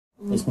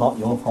It's not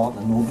your fault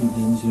that nobody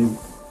blames you.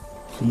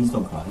 Please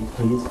don't cry,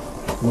 please.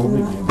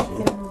 Nobody blames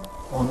you.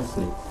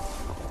 Honestly.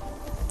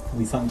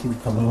 We thank you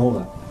for coming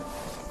over.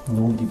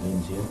 Nobody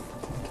blames you.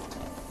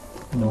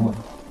 No one.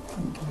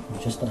 It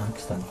was just an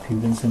accident, pure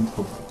and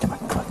simple. If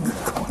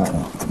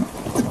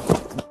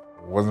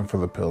it wasn't for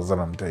the pills that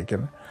I'm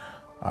taking,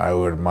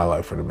 my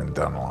life would have been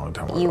done a long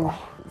time ago. You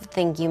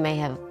think you may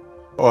have?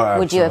 Oh, absolutely.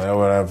 Would you have? I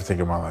would have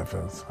taken my life,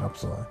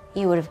 absolutely.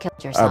 You would have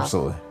killed yourself.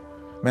 Absolutely.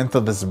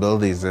 Mental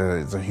disability is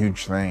a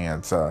huge thing.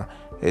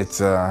 It's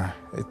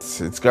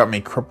got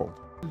me crippled.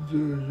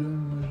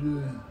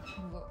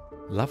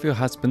 Love your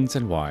husbands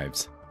and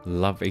wives.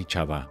 Love each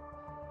other.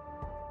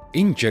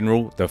 In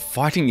general, the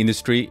fighting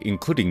industry,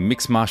 including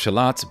mixed martial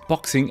arts,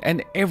 boxing,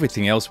 and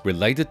everything else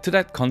related to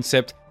that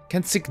concept,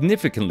 can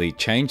significantly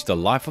change the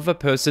life of a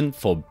person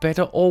for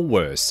better or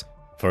worse.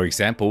 For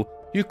example,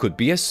 you could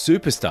be a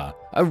superstar,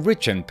 a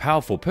rich and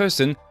powerful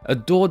person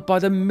adored by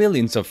the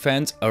millions of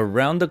fans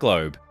around the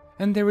globe.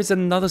 And there is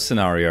another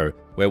scenario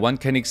where one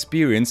can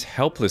experience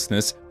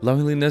helplessness,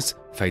 loneliness,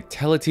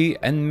 fatality,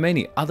 and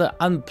many other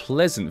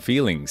unpleasant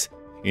feelings.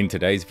 In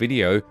today's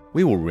video,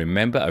 we will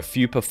remember a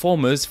few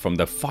performers from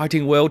the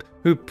fighting world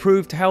who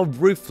proved how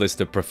ruthless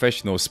the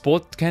professional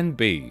sport can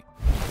be.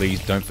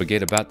 Please don't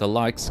forget about the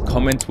likes,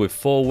 comments with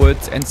 4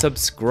 words, and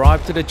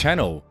subscribe to the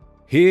channel.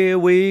 Here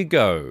we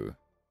go.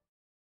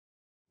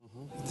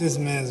 This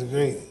man's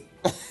great.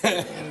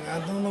 And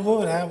I don't know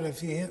what would happen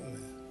if he hit me.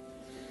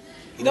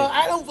 You know,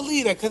 I don't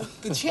believe that because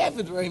the champ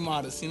is very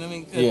modest, you know what I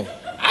mean?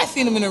 Yeah. I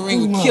seen him in the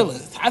ring with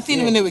killers. I seen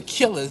him in there with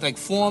killers, like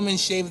Foreman,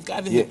 Shavers,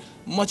 guys that hit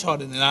much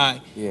harder than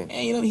I. Yeah.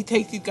 And, you know, he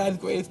takes these guys'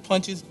 greatest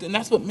punches, and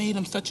that's what made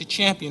him such a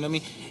champion. I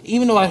mean,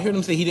 even though I heard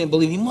him say he didn't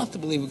believe, he must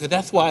have believed, because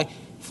that's why,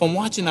 from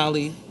watching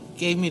Ali,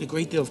 gave me the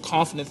great deal of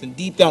confidence and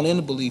deep down in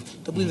the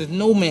belief, to believe there's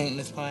no man in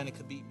this planet that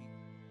could beat me.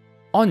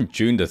 On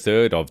June the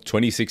 3rd of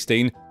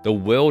 2016, the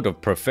world of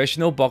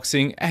professional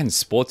boxing and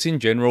sports in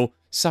general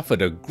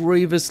suffered a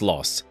grievous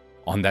loss.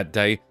 On that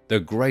day, the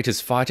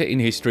greatest fighter in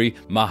history,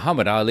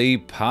 Muhammad Ali,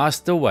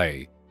 passed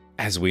away.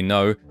 As we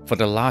know, for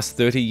the last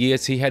 30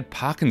 years he had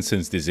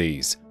Parkinson's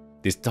disease.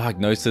 This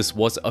diagnosis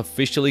was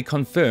officially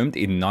confirmed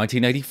in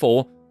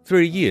 1984,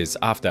 3 years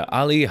after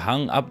Ali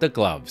hung up the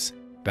gloves.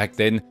 Back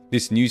then,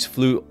 this news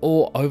flew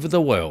all over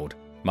the world.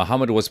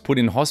 Muhammad was put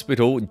in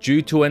hospital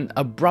due to an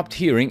abrupt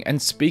hearing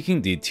and speaking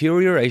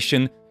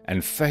deterioration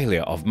and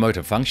failure of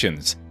motor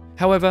functions.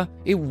 However,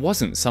 it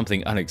wasn't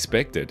something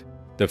unexpected.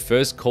 The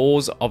first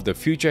cause of the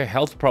future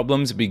health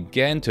problems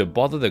began to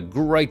bother the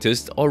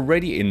greatest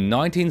already in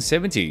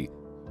 1970.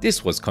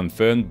 This was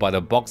confirmed by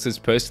the boxer's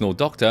personal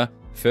doctor,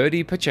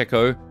 Ferdy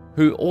Pacheco,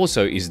 who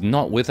also is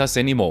not with us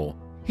anymore.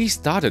 He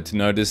started to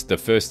notice the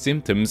first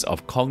symptoms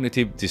of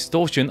cognitive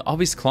distortion of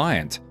his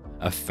client.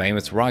 A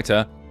famous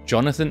writer,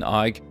 Jonathan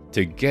Eig,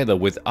 together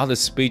with other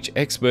speech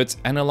experts,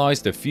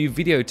 analyzed a few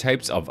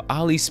videotapes of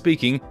Ali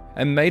speaking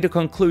and made a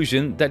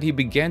conclusion that he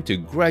began to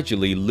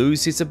gradually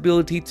lose his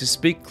ability to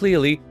speak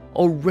clearly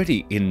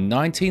already in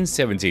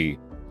 1970.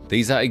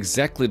 These are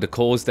exactly the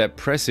cause that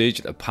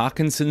presaged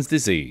Parkinson's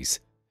disease.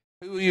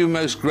 Who are you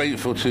most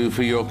grateful to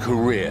for your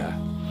career?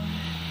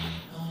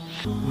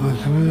 My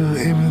career,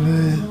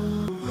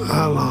 everything,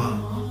 Allah,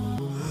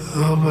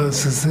 all my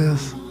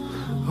success,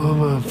 all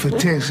my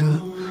protection,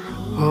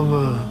 all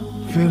my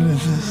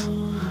feelings,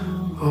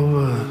 all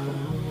my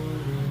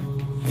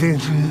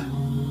victory,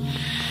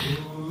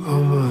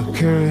 all my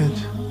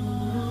courage,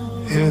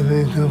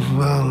 everything comes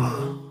from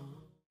Allah.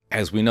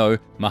 As we know,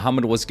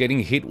 Muhammad was getting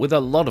hit with a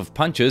lot of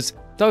punches,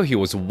 though he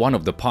was one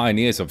of the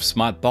pioneers of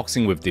smart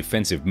boxing with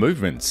defensive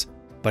movements.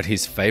 But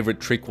his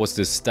favorite trick was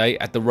to stay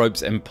at the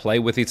ropes and play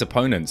with his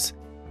opponents.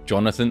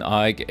 Jonathan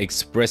Eig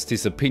expressed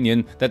his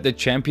opinion that the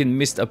champion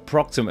missed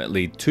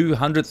approximately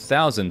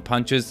 200,000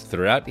 punches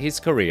throughout his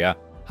career,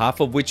 half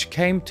of which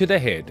came to the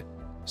head.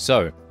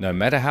 So, no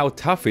matter how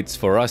tough it's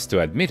for us to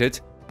admit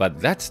it, but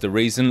that's the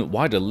reason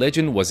why the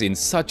legend was in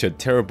such a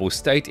terrible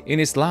state in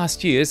his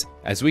last years,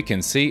 as we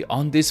can see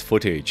on this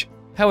footage.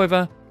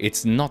 However,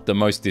 it's not the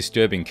most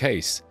disturbing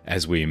case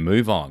as we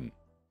move on.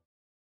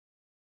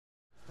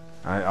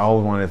 I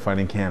always wanted to fight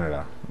in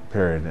Canada,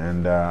 period.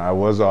 And I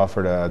was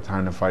offered a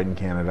time to fight in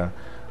Canada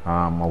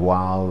a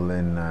while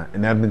in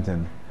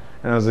Edmonton.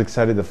 And I was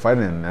excited to fight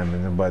in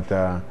Edmonton, but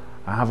I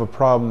have a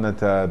problem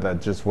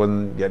that just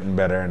wasn't getting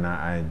better, and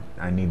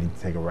I needed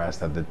to take a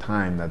rest at the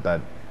time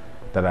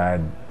that I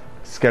had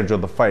scheduled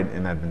the fight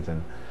in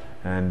Edmonton.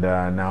 And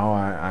now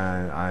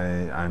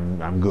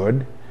I'm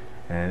good.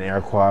 And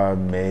Iroquois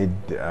made,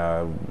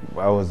 I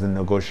was in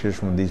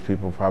negotiation with these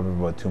people probably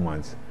about 2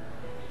 months.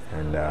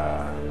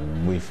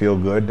 And we feel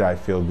good, I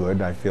feel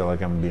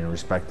like I'm being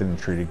respected and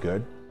treated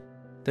good.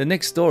 The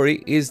next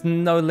story is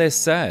no less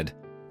sad.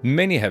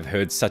 Many have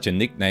heard such a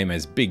nickname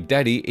as Big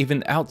Daddy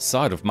even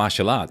outside of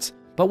martial arts,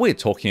 but we're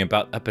talking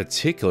about a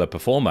particular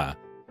performer.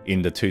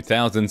 In the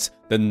 2000s,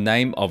 the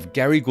name of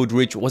Gary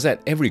Goodridge was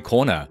at every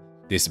corner.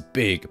 This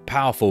big,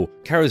 powerful,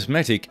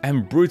 charismatic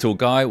and brutal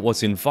guy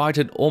was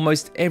invited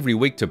almost every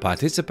week to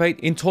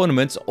participate in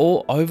tournaments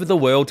all over the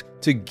world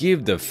to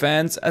give the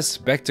fans a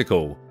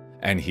spectacle.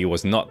 And he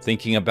was not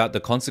thinking about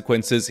the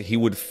consequences he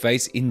would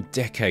face in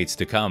decades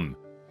to come.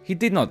 He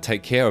did not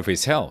take care of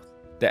his health.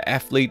 The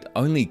athlete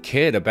only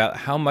cared about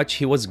how much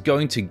he was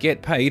going to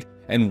get paid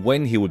and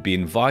when he would be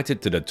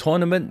invited to the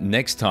tournament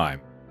next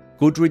time.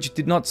 Goodridge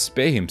did not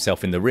spare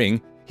himself in the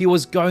ring. He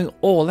was going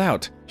all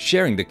out,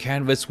 sharing the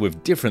canvas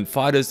with different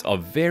fighters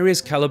of various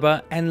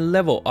caliber and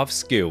level of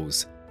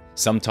skills.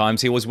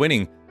 Sometimes he was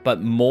winning,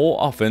 but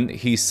more often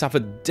he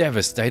suffered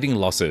devastating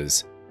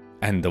losses.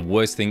 And the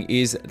worst thing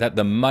is that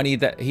the money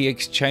that he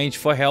exchanged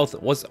for health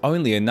was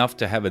only enough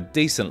to have a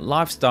decent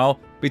lifestyle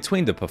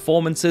between the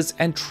performances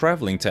and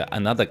traveling to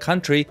another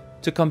country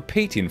to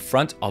compete in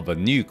front of a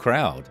new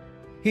crowd.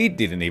 He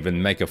didn't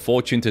even make a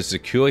fortune to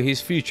secure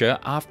his future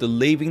after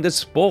leaving the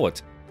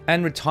sport,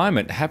 and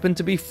retirement happened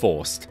to be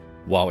forced,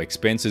 while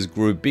expenses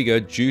grew bigger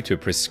due to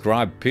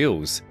prescribed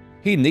pills.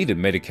 He needed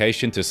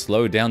medication to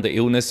slow down the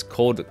illness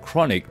called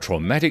chronic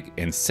traumatic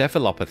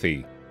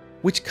encephalopathy,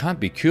 which can't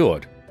be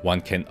cured.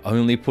 One can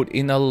only put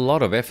in a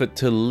lot of effort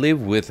to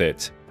live with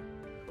it.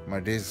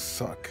 My days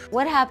suck.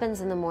 What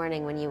happens in the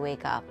morning when you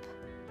wake up?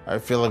 I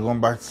feel like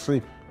going back to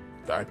sleep.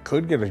 I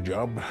could get a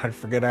job, but I'd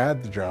forget I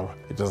had the job.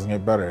 It doesn't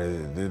get better.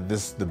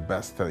 This is the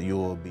best that you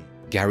will be.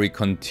 Gary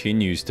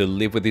continues to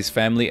live with his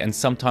family and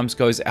sometimes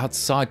goes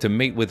outside to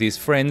meet with his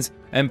friends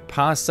and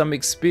pass some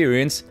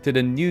experience to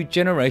the new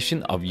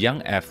generation of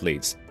young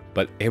athletes.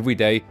 But every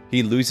day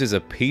he loses a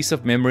piece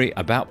of memory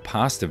about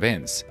past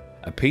events,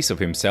 a piece of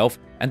himself,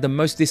 and the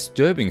most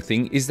disturbing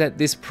thing is that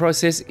this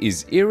process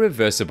is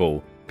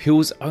irreversible.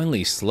 Pills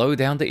only slow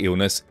down the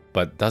illness,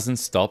 but doesn't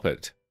stop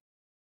it.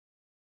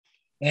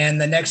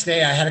 And the next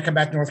day I had to come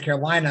back to North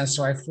Carolina,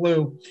 so I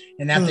flew,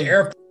 and at the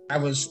airport, I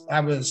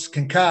was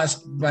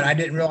concussed, but I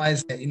didn't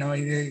realize that,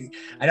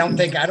 I don't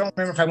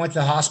remember if I went to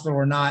the hospital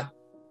or not,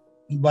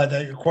 but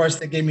of course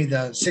they gave me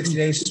the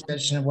 60-day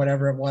suspension or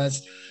whatever it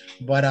was.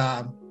 But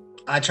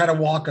I tried to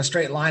walk a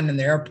straight line in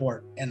the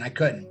airport and I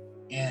couldn't.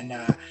 And,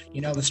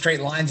 the straight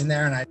lines in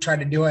there, and I tried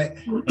to do it.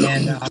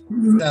 And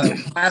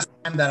the last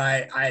time that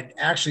I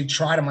actually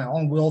tried on my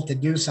own will to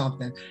do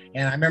something,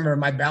 and I remember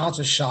my balance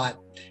was shot.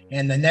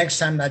 And the next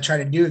time that I tried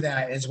to do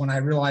that is when I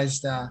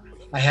realized I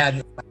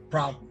had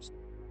problems.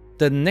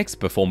 The next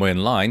performer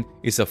in line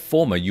is a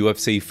former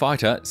UFC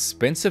fighter,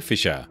 Spencer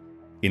Fisher.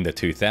 In the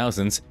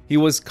 2000s, he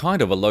was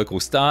kind of a local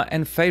star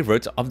and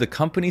favorite of the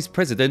company's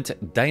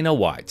president, Dana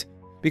White.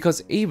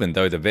 Because even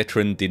though the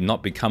veteran did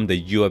not become the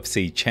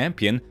UFC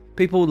champion,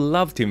 people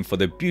loved him for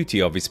the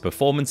beauty of his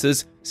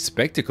performances,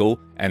 spectacle,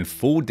 and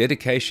full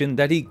dedication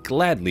that he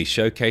gladly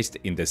showcased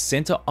in the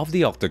center of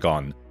the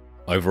octagon.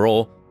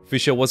 Overall,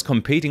 Fisher was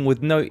competing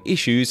with no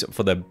issues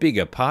for the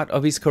bigger part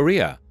of his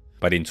career.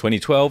 But in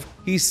 2012,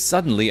 he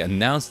suddenly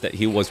announced that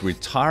he was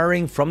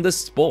retiring from the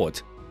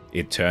sport.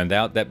 It turned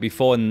out that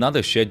before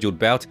another scheduled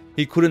bout,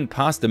 he couldn't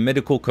pass the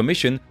medical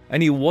commission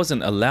and he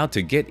wasn't allowed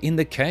to get in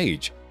the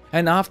cage.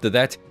 And after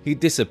that, he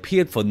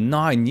disappeared for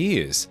 9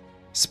 years.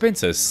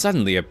 Spencer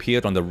suddenly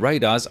appeared on the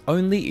radars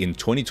only in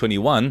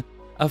 2021.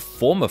 A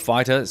former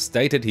fighter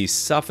stated he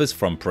suffers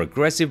from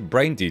progressive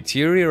brain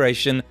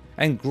deterioration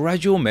and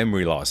gradual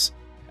memory loss.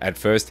 At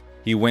first,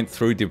 he went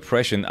through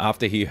depression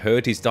after he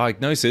heard his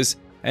diagnosis,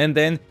 and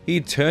then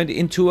he turned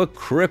into a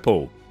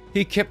cripple.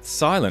 He kept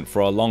silent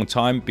for a long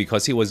time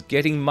because he was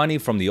getting money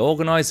from the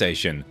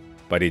organization.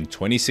 But in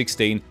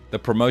 2016, the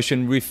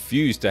promotion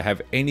refused to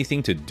have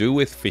anything to do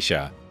with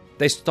Fisher.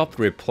 They stopped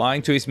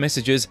replying to his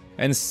messages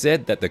and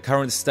said that the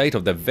current state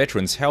of the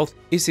veteran's health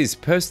is his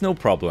personal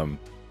problem.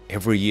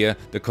 Every year,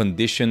 the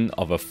condition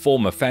of a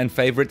former fan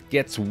favorite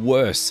gets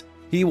worse.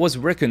 He was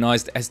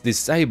recognized as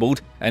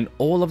disabled and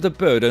all of the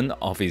burden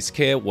of his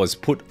care was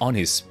put on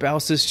his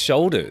spouse's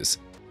shoulders.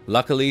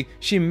 Luckily,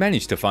 she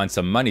managed to find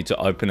some money to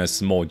open a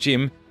small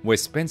gym where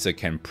Spencer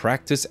can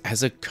practice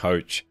as a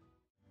coach.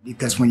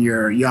 Because when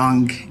you're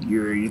young,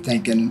 you're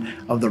thinking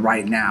of the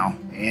right now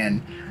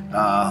and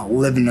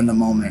living in the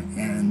moment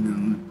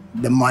and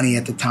the money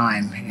at the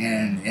time.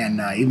 And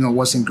even though it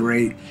wasn't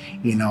great,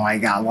 I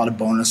got a lot of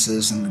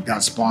bonuses and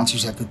got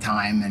sponsors at the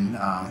time, and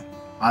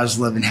I was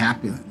living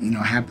happily.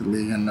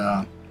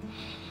 And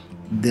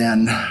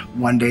then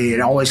one day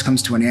it always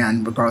comes to an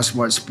end, regardless of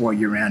what sport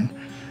you're in.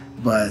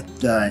 But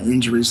the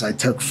injuries I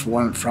took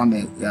from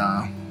it,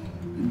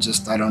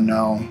 I don't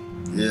know.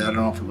 I don't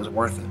know if it was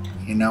worth it,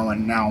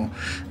 And now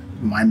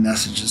my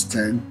message is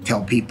to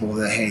tell people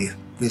that, hey,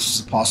 this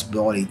is a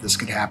possibility. This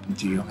could happen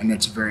to you, and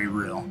it's very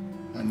real.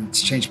 And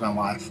it's changed my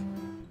life.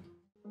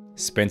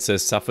 Spencer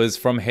suffers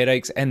from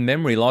headaches and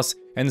memory loss,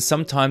 and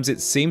sometimes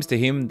it seems to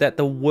him that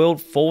the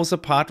world falls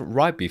apart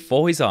right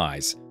before his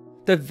eyes.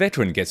 The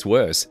veteran gets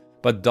worse,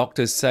 but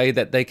doctors say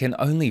that they can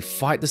only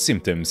fight the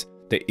symptoms.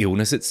 The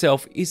illness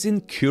itself is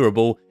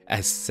incurable,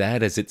 as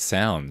sad as it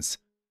sounds.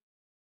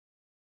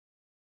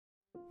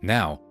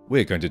 Now,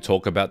 we're going to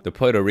talk about the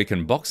Puerto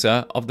Rican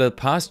boxer of the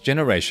past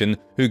generation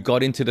who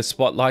got into the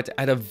spotlight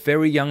at a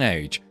very young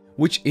age.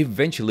 which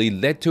eventually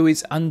led to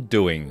his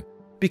undoing.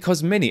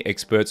 Because many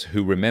experts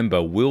who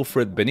remember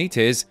Wilfred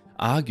Benitez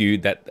argue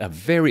that a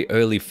very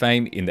early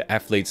fame in the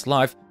athlete's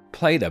life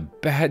played a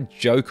bad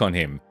joke on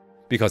him.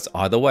 Because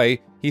either way,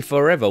 he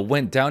forever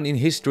went down in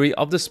history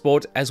of the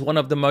sport as one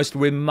of the most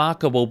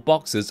remarkable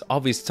boxers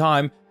of his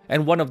time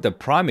and one of the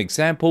prime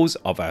examples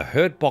of a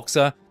hurt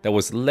boxer that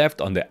was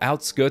left on the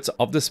outskirts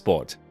of the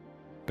sport.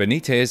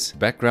 Benitez's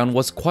background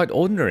was quite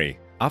ordinary.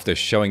 After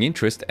showing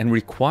interest and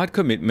required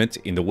commitment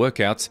in the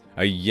workouts,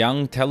 a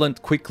young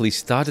talent quickly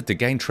started to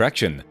gain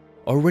traction.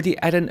 Already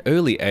at an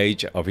early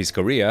age of his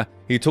career,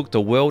 he took the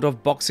world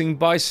of boxing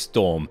by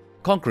storm,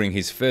 conquering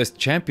his first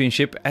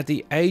championship at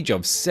the age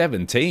of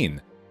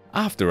 17.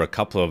 After a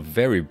couple of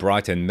very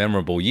bright and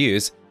memorable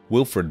years,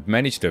 Wilfred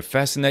managed to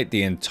fascinate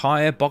the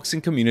entire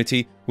boxing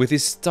community with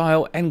his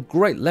style and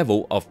great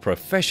level of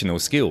professional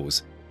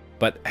skills.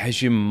 But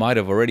as you might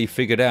have already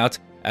figured out,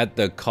 at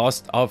the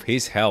cost of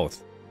his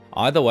health.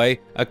 Either way,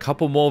 a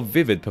couple more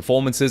vivid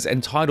performances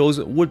and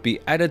titles would be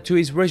added to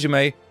his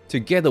resume,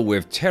 together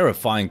with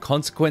terrifying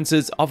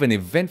consequences of an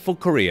eventful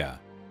career.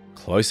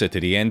 Closer to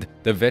the end,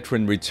 the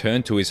veteran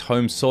returned to his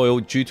home soil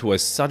due to a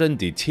sudden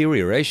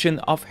deterioration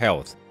of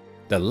health.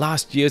 The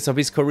last years of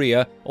his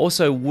career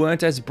also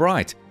weren't as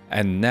bright,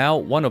 and now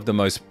one of the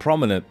most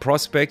prominent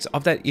prospects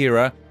of that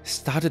era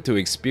started to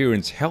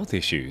experience health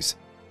issues.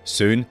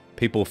 Soon,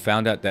 people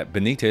found out that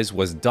Benitez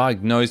was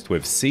diagnosed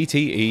with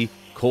CTE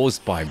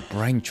caused by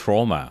brain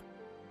trauma.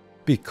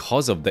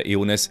 Because of the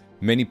illness,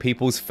 many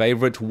people's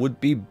favorite would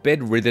be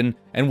bedridden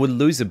and would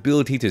lose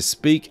ability to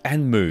speak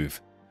and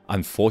move.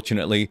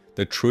 Unfortunately,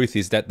 the truth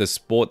is that the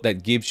sport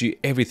that gives you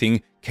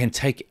everything can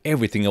take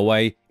everything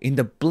away in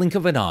the blink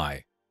of an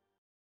eye.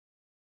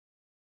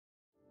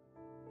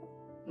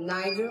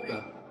 Nigel,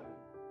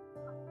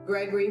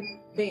 Gregory,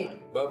 Ben.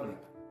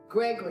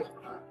 Gregory,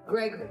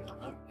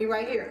 he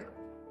right here.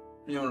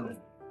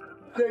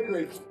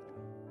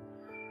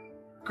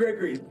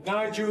 Gregory,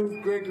 Nigel,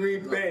 Gregory,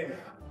 Ben.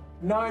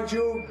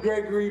 Nigel,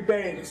 Gregory,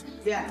 Ben.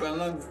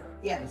 Yeah.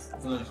 Yes.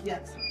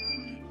 Yes.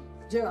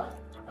 Gerald.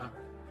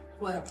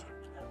 12.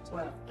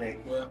 Stay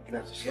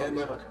in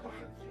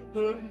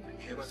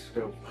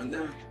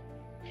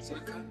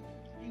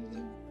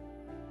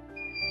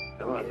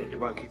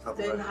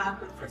the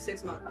hospital for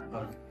 6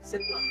 months.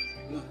 6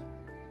 months.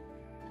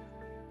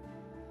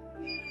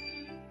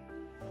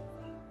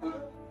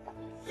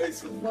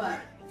 What?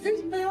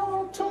 He's been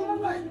on tour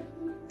like.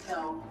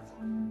 No.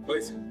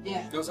 Wait.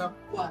 Yeah. No, sir?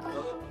 What?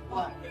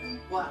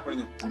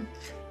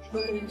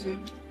 Looking at you.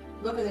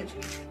 Looking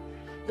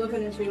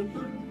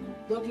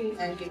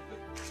at you.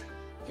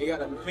 You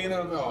got a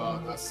cleaner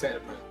or a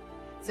set?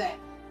 Set.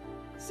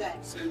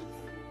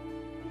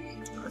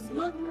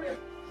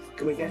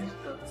 Can we get?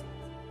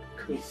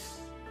 Come here.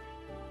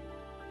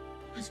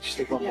 Just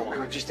take one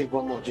more. Just take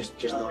one more. Just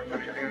not.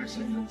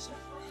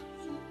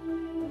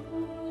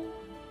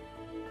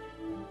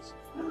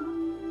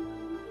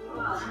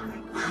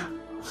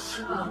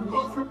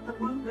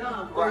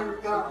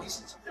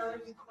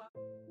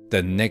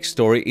 The next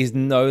story is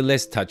no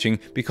less touching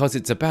because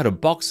it's about a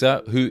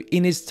boxer who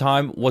in his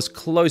time was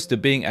close to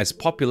being as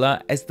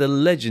popular as the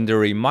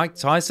legendary Mike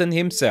Tyson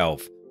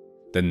himself.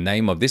 The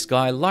name of this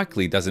guy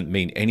likely doesn't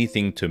mean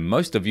anything to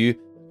most of you,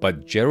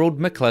 but Gerald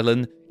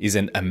McClellan is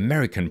an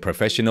American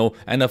professional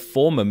and a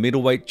former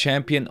middleweight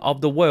champion of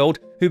the world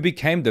who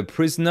became the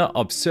prisoner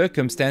of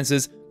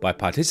circumstances by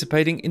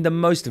participating in the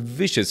most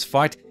vicious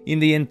fight in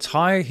the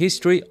entire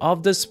history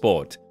of the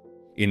sport.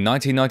 In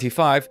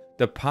 1995,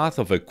 the path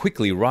of a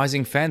quickly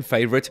rising fan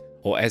favorite,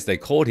 or as they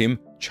called him,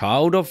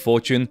 Child of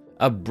Fortune,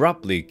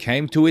 abruptly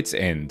came to its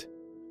end.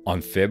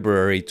 On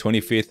February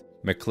 25th,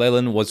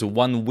 McClellan was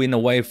one win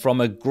away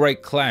from a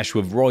great clash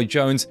with Roy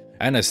Jones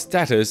and a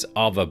status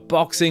of a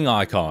boxing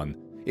icon.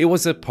 It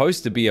was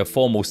supposed to be a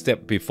formal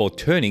step before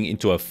turning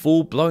into a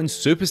full-blown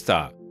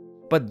superstar.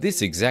 But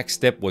this exact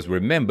step was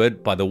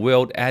remembered by the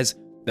world as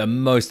the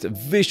most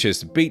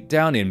vicious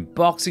beatdown in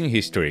boxing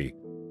history.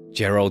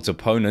 Gerald's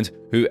opponent,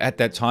 who at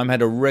that time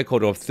had a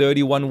record of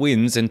 31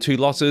 wins and 2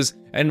 losses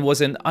and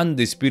was an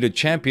undisputed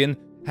champion,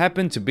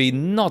 happened to be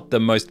not the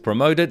most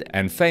promoted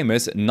and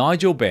famous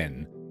Nigel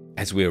Benn.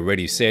 As we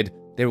already said,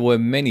 there were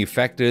many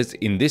factors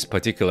in this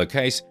particular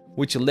case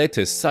which led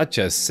to such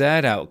a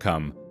sad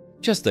outcome.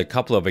 Just a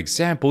couple of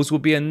examples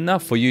would be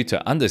enough for you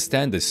to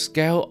understand the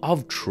scale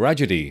of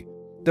tragedy.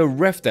 The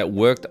ref that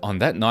worked on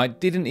that night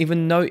didn't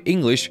even know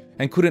English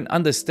and couldn't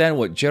understand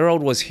what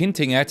Gerald was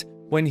hinting at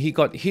when he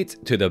got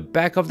hit to the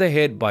back of the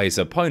head by his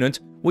opponent,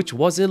 which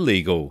was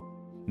illegal.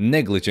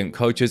 Negligent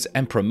coaches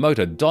and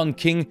promoter Don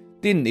King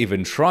didn't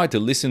even try to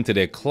listen to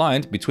their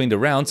client between the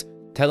rounds,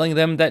 telling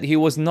them that he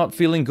was not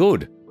feeling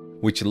good,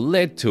 which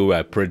led to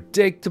a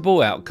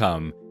predictable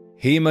outcome: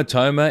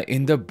 hematoma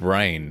in the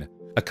brain,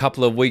 a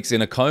couple of weeks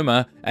in a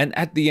coma, and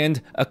at the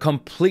end, a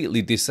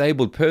completely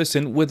disabled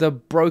person with a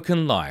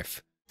broken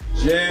life.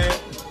 Yeah.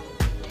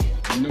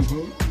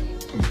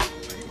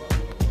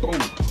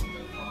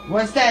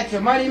 What's that,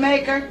 your money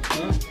maker?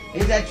 Huh?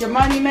 Is that your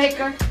money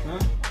maker? Huh?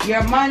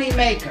 Your money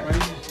maker.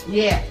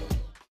 Yeah.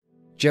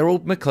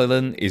 Gerald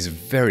McClellan is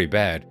very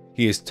bad.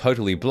 He is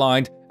totally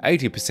blind,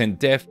 80%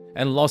 deaf,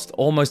 and lost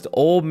almost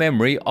all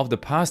memory of the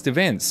past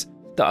events.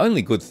 The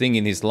only good thing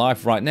in his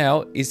life right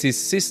now is his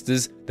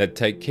sisters that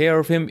take care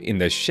of him in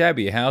the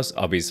shabby house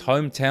of his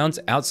hometown's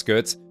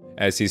outskirts,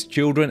 as his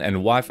children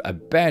and wife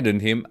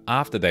abandoned him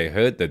after they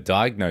heard the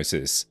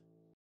diagnosis.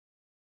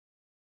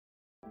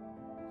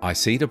 I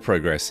see the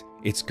progress.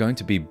 It's going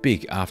to be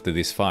big after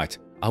this fight.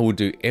 I will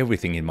do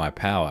everything in my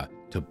power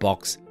to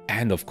box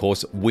and, of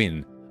course,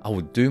 win. I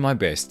will do my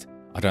best.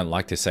 I don't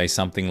like to say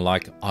something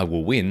like, I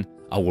will win,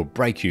 I will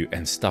break you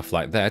and stuff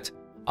like that.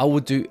 I will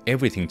do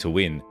everything to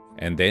win,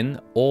 and then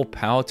all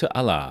power to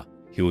Allah.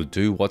 He will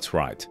do what's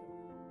right.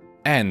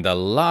 And the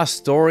last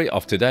story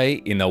of today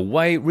in a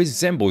way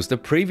resembles the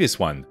previous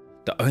one.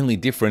 The only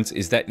difference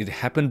is that it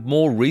happened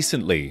more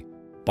recently.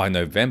 By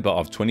November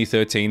of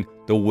 2013,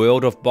 the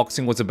world of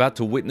boxing was about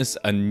to witness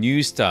a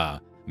new star,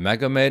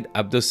 Magomed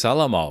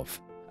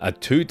Abdusalamov, a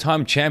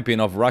two-time champion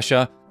of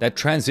Russia that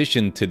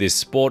transitioned to this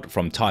sport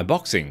from Thai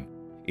boxing.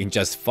 In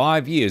just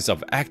 5 years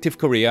of active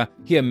career,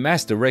 he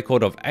amassed a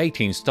record of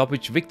 18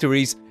 stoppage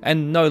victories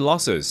and no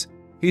losses.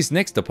 His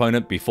next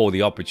opponent before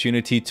the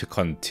opportunity to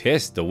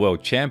contest the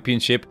World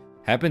Championship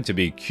happened to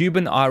be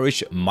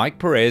Cuban-Irish Mike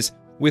Perez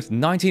with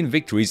 19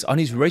 victories on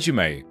his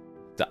resume.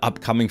 The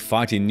upcoming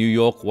fight in New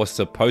York was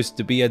supposed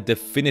to be a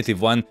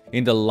definitive one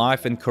in the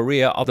life and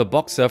career of the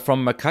boxer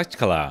from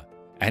Makachkala,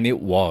 and it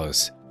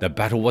was. The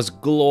battle was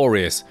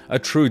glorious, a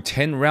true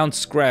 10-round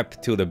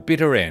scrap till the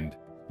bitter end.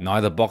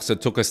 Neither boxer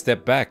took a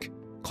step back,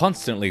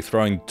 constantly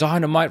throwing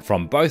dynamite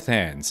from both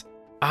hands.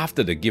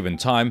 After the given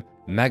time,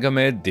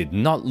 Magomed did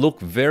not look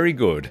very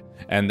good,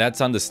 and that's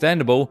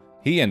understandable.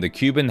 He and the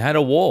Cuban had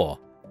a war.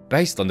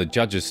 Based on the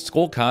judges'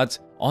 scorecards,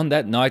 on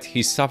that night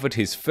he suffered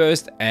his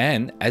first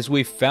and, as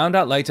we found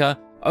out later,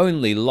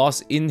 only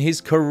loss in his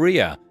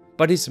career,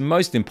 but his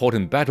most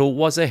important battle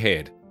was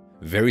ahead.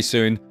 Very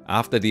soon,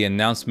 after the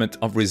announcement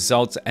of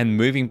results and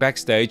moving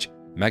backstage,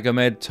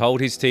 Magomed told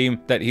his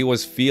team that he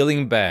was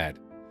feeling bad.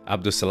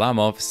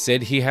 Abdusalamov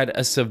said he had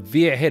a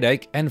severe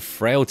headache and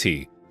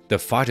frailty. The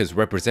fighter's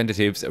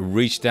representatives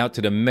reached out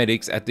to the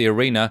medics at the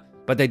arena,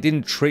 but they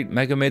didn't treat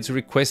Magomed's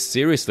request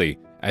seriously,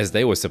 as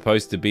there were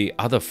supposed to be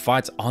other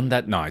fights on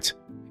that night.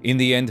 In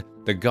the end,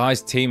 the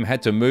guy's team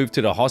had to move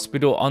to the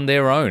hospital on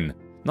their own.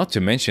 Not to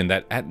mention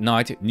that at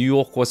night, New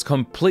York was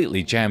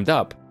completely jammed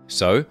up.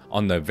 So,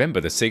 on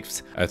November the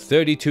 6th, a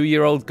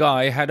 32-year-old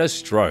guy had a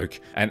stroke,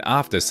 and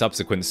after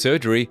subsequent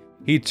surgery,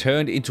 he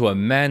turned into a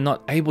man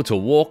not able to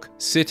walk,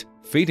 sit,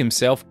 feed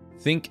himself,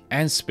 think,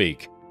 and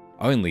speak.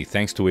 Only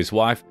thanks to his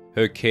wife,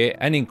 her care,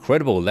 and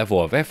incredible level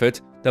of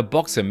effort, the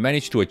boxer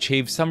managed to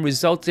achieve some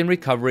results in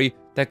recovery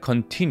that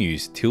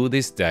continues till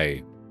this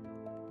day.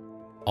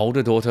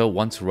 Older daughter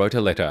once wrote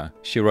a letter.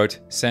 She wrote,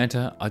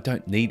 "Santa, I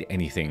don't need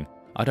anything.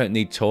 I don't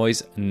need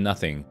toys,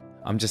 nothing.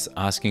 I'm just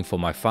asking for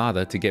my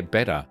father to get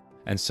better,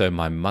 and so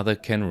my mother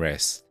can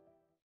rest."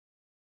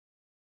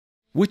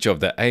 Which of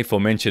the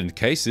aforementioned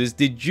cases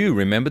did you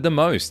remember the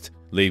most?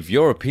 Leave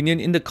your opinion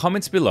in the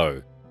comments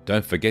below.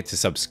 Don't forget to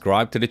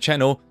subscribe to the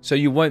channel so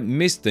you won't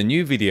miss the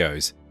new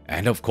videos.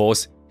 And of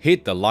course,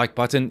 hit the like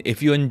button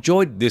if you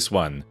enjoyed this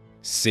one.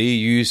 See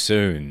you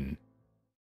soon.